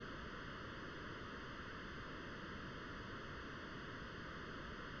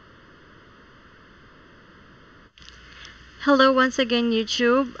Hello once again,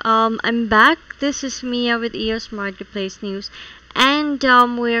 YouTube. I'm back. This is Mia with EOS Marketplace News, and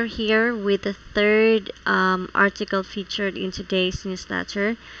we're here with the third article featured in today's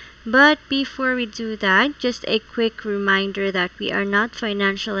newsletter. But before we do that, just a quick reminder that we are not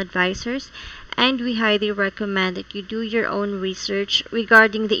financial advisors, and we highly recommend that you do your own research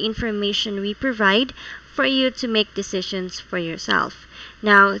regarding the information we provide for you to make decisions for yourself.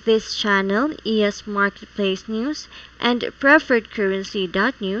 Now, this channel, ES Marketplace News and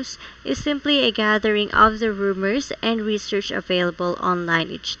PreferredCurrency.News, is simply a gathering of the rumors and research available online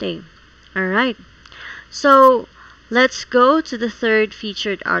each day. Alright, so let's go to the third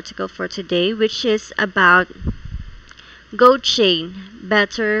featured article for today, which is about GoChain,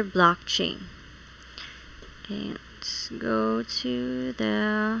 Better Blockchain. Okay, let's go to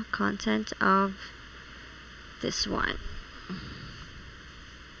the content of this one.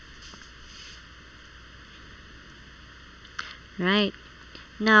 Right.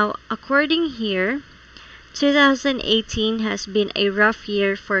 Now, according here, 2018 has been a rough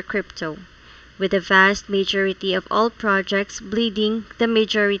year for crypto, with the vast majority of all projects bleeding the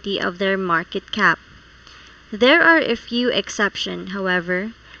majority of their market cap. There are a few exceptions,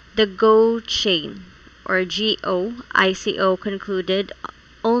 however. The GoChain, or GOICO, concluded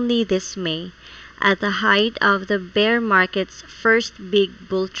only this May, at the height of the bear market's first big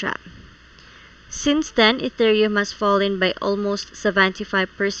bull trap. Since then, Ethereum has fallen by almost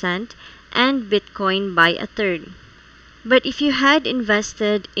 75% and Bitcoin by a third. But if you had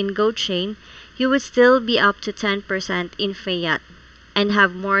invested in GoChain, you would still be up to 10% in fiat and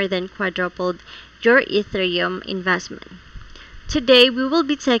have more than quadrupled your Ethereum investment. Today, we will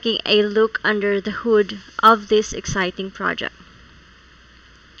be taking a look under the hood of this exciting project.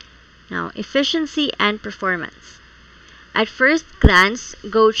 Now, efficiency and performance. At first glance,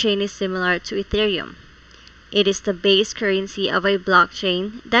 GoChain is similar to Ethereum. It is the base currency of a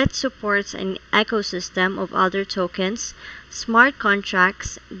blockchain that supports an ecosystem of other tokens, smart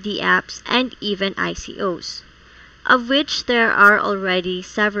contracts, dApps, and even ICOs, of which there are already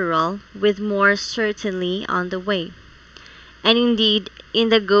several, with more certainly on the way. And indeed, in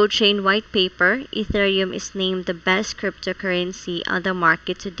the GoChain white paper, Ethereum is named the best cryptocurrency on the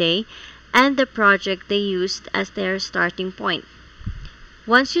market today, and the project they used as their starting point.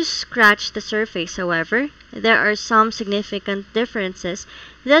 Once you scratch the surface, however, there are some significant differences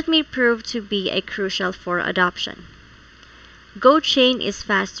that may prove to be crucial for adoption. GoChain is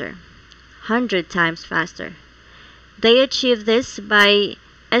faster, 100 times faster. They achieve this by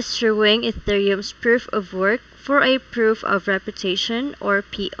eschewing Ethereum's proof of work for a proof of reputation, or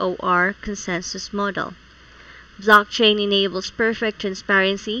POR, consensus model. Blockchain enables perfect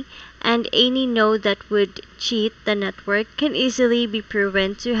transparency, and any node that would cheat the network can easily be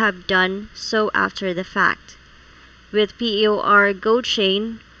proven to have done so after the fact. With POR,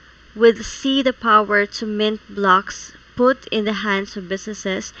 GoChain would see the power to mint blocks put in the hands of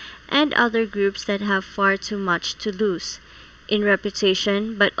businesses and other groups that have far too much to lose in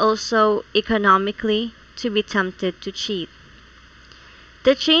reputation, but also economically, to be tempted to cheat.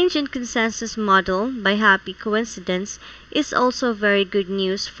 The change in consensus model, by happy coincidence, is also very good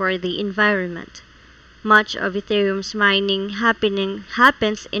news for the environment. Much of Ethereum's mining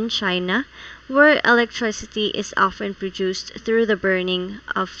happens in China, where electricity is often produced through the burning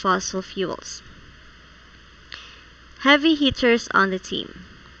of fossil fuels. Heavy hitters on the team.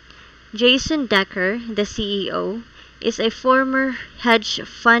 Jason Decker, the CEO, is a former hedge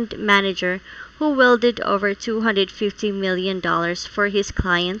fund manager who wielded over $250 million for his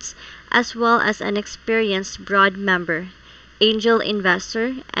clients, as well as an experienced board member, angel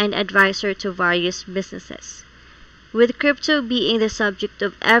investor, and advisor to various businesses. With crypto being the subject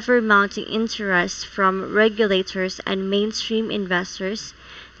of ever-mounting interest from regulators and mainstream investors,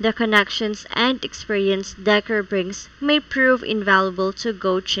 the connections and experience Decker brings may prove invaluable to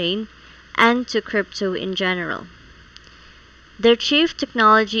GoChain and to crypto in general. Their Chief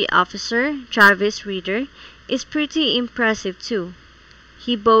Technology Officer, Travis Reeder, is pretty impressive too.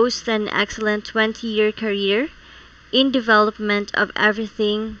 He boasts an excellent 20-year career in development of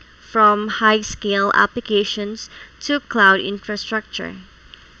everything from high-scale applications to cloud infrastructure.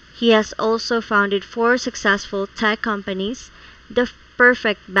 He has also founded 4 successful tech companies, the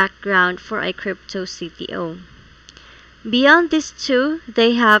perfect background for a crypto CTO. Beyond these 2,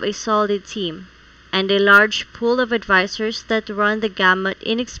 they have a solid team and a large pool of advisors that run the gamut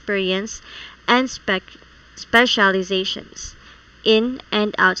in experience and specializations in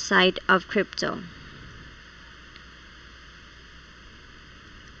and outside of crypto.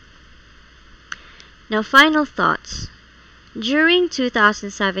 Now, final thoughts. During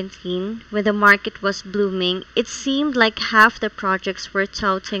 2017, when the market was blooming, it seemed like half the projects were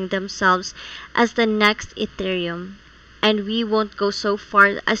touting themselves as the next Ethereum, and we won't go so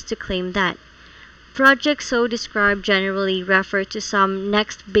far as to claim that. Projects so described generally refer to some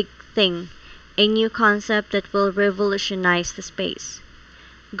next big thing, a new concept that will revolutionize the space.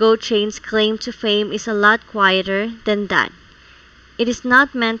 GoChain's claim to fame is a lot quieter than that. It is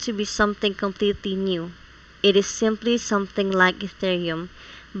not meant to be something completely new. It is simply something like Ethereum,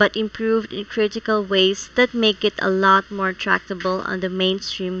 but improved in critical ways that make it a lot more tractable on the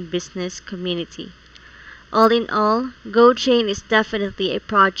mainstream business community. All in all, GoChain is definitely a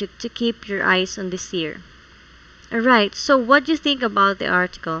project to keep your eyes on this year. Alright, so what do you think about the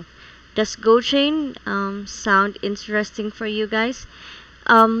article? Does GoChain sound interesting for you guys?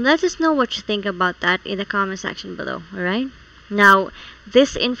 Let us know what you think about that in the comment section below, alright? Now,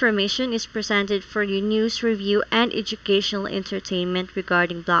 this information is presented for your news, review, and educational entertainment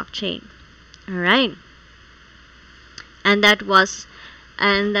regarding blockchain. Alright. And that was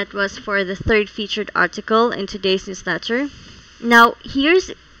for the third featured article in today's newsletter. Now,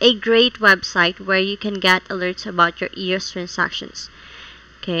 here's a great website where you can get alerts about your EOS transactions.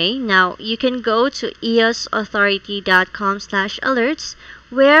 Okay, now you can go to eosauthority.com/alerts,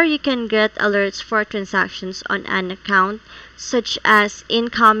 where you can get alerts for transactions on an account, such as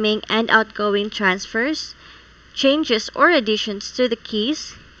incoming and outgoing transfers, changes or additions to the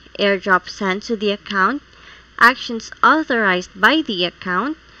keys, airdrop sent to the account, actions authorized by the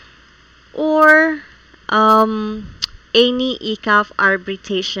account, or any ECAF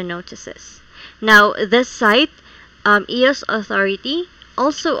arbitration notices. Now, this site, EOS Authority,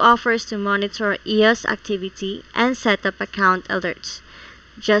 also offers to monitor EOS activity and set up account alerts.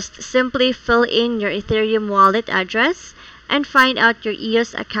 Just simply fill in your Ethereum wallet address and find out your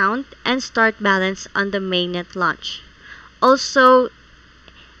EOS account and start balance on the mainnet launch. Also,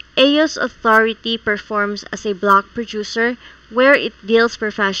 EOS Authority performs as a block producer where it deals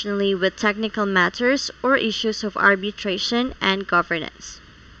professionally with technical matters or issues of arbitration and governance.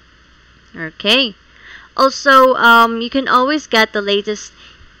 Okay. Also, you can always get the latest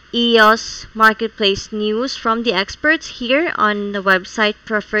EOS marketplace news from the experts here on the website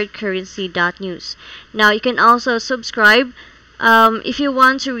PreferredCurrency.News. Now, you can also subscribe if you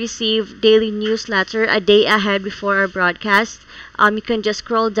want to receive daily newsletter a day ahead before our broadcast. You can just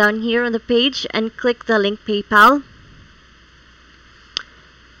scroll down here on the page and click the link PayPal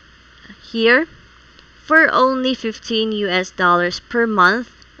here for only $15 per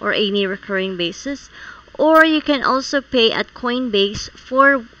month or any recurring basis. Or you can also pay at Coinbase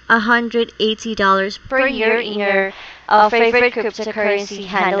for $180 per year in your favorite cryptocurrency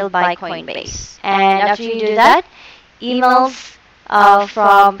handled by Coinbase. And after you do that, emails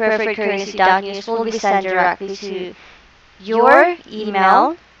from PreferredCurrency.News will be sent directly to your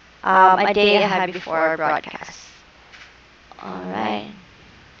email a day ahead before our broadcast. Alright.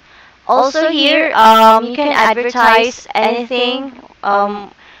 Also here, you can advertise anything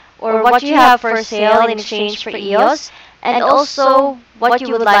or what you have for sale in exchange for EOS, and also what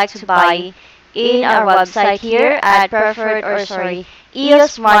you would like to buy in our website here at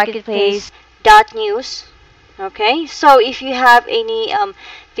EOS Marketplace.News. Okay, so if you have any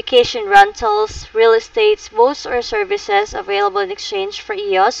vacation rentals, real estates, boats, or services available in exchange for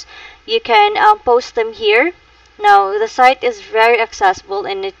EOS, you can post them here. Now, the site is very accessible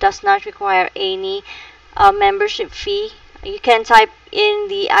and it does not require any membership fee. You can type in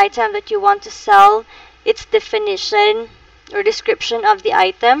the item that you want to sell, its definition or description of the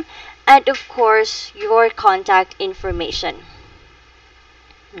item, and of course, your contact information.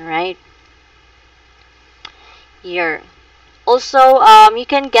 Alright. Here. Also, you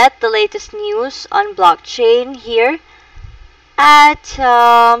can get the latest news on blockchain here at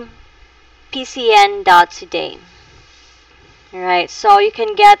PCN.today. Alright, so you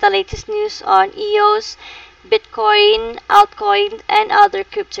can get the latest news on EOS, Bitcoin, altcoin, and other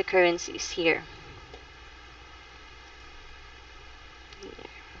cryptocurrencies here.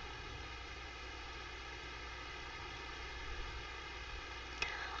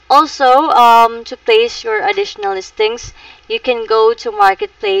 Also, to place your additional listings, you can go to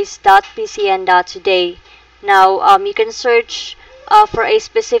marketplace.pcn.today. Now, you can search for a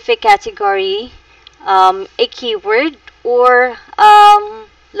specific category, a keyword, or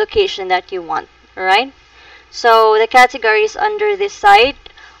location that you want. Alright? So, the categories under this site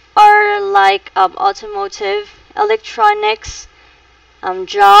are like automotive, electronics,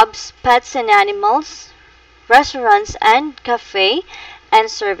 jobs, pets and animals, restaurants and cafe,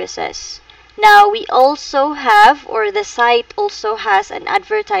 and services. Now, we also have, or the site also has an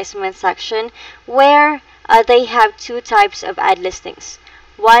advertisement section where they have two types of ad listings.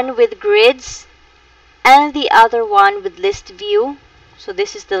 One with grids and the other one with list view. So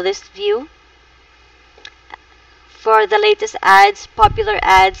this is the list view. For the latest ads, popular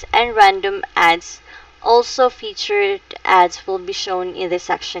ads, and random ads, also featured ads will be shown in this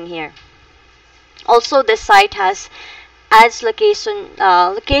section here. Also, the site has ads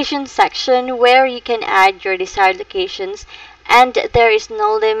location section where you can add your desired locations, and there is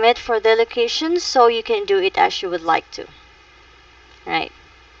no limit for the locations, so you can do it as you would like to. Right.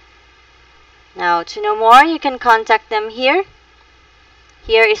 Now, to know more, you can contact them here.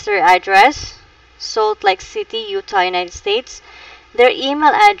 Here is their address, Salt Lake City, Utah, United States. Their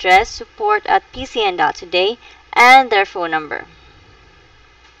email address, support@pcn.today, and their phone number.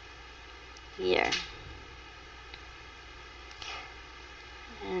 Here.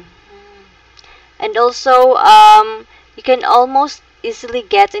 And also, you can almost easily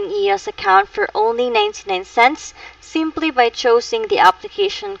get an EOS account for only 99 cents simply by choosing the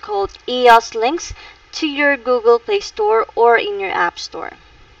application called EOS Links to your Google Play Store or in your App Store.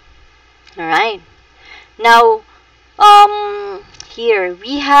 Alright. Now, here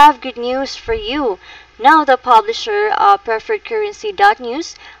we have good news for you. Now the publisher of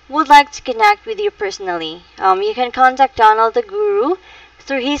PreferredCurrency.News would like to connect with you personally. You can contact Donald the Guru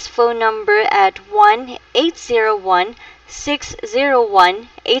through his phone number at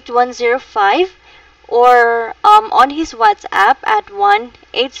 1-801-601-8105 or on his WhatsApp at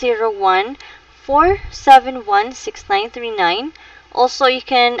 1-801-471-6939. Also, you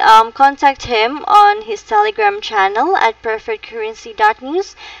can contact him on his Telegram channel at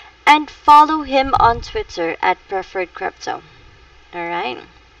PreferredCurrency.News and follow him on Twitter at PreferredCrypto. Alright.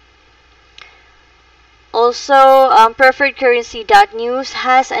 Also, PreferredCurrency.News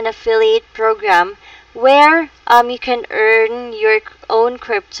has an affiliate program where you can earn your own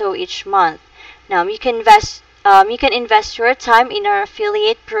crypto each month. Now, you can invest your time in our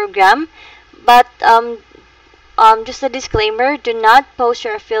affiliate program, but just a disclaimer, do not post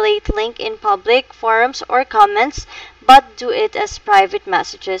your affiliate link in public forums or comments, but do it as private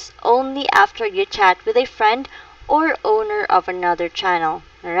messages only after you chat with a friend or owner of another channel.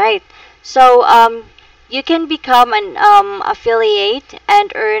 Alright, so you can become an affiliate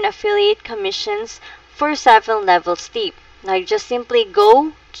and earn affiliate commissions for 7 levels deep. Now you just simply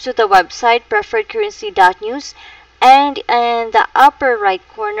go to the website PreferredCurrency.News, and in the upper right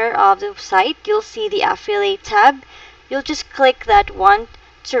corner of the site, you'll see the affiliate tab. You'll just click that one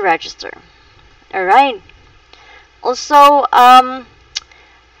to register. Alright. Also,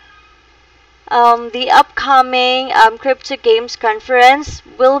 the upcoming Crypto Games Conference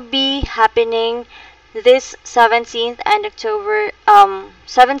will be happening this 17th and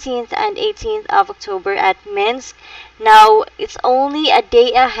 18th of October at Minsk. Now, it's only a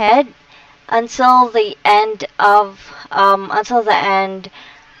day ahead until the end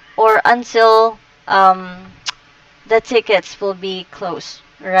the tickets will be closed.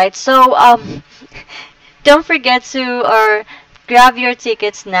 Alright, so don't forget to grab your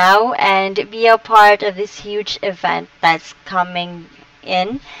tickets now and be a part of this huge event that's coming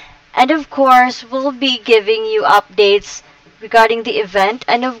in. And of course, we'll be giving you updates regarding the event,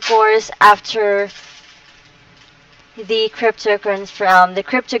 and of course, after the Crypto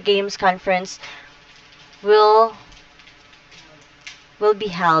Games Conference will be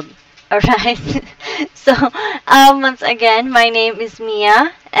held. Alright. So once again, my name is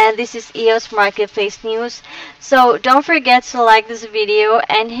Mia and this is EOS Marketplace News. So don't forget to like this video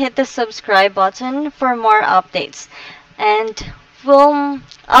and hit the subscribe button for more updates. And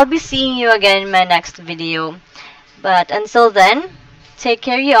I'll be seeing you again in my next video. But until then, take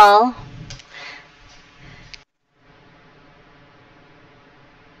care y'all.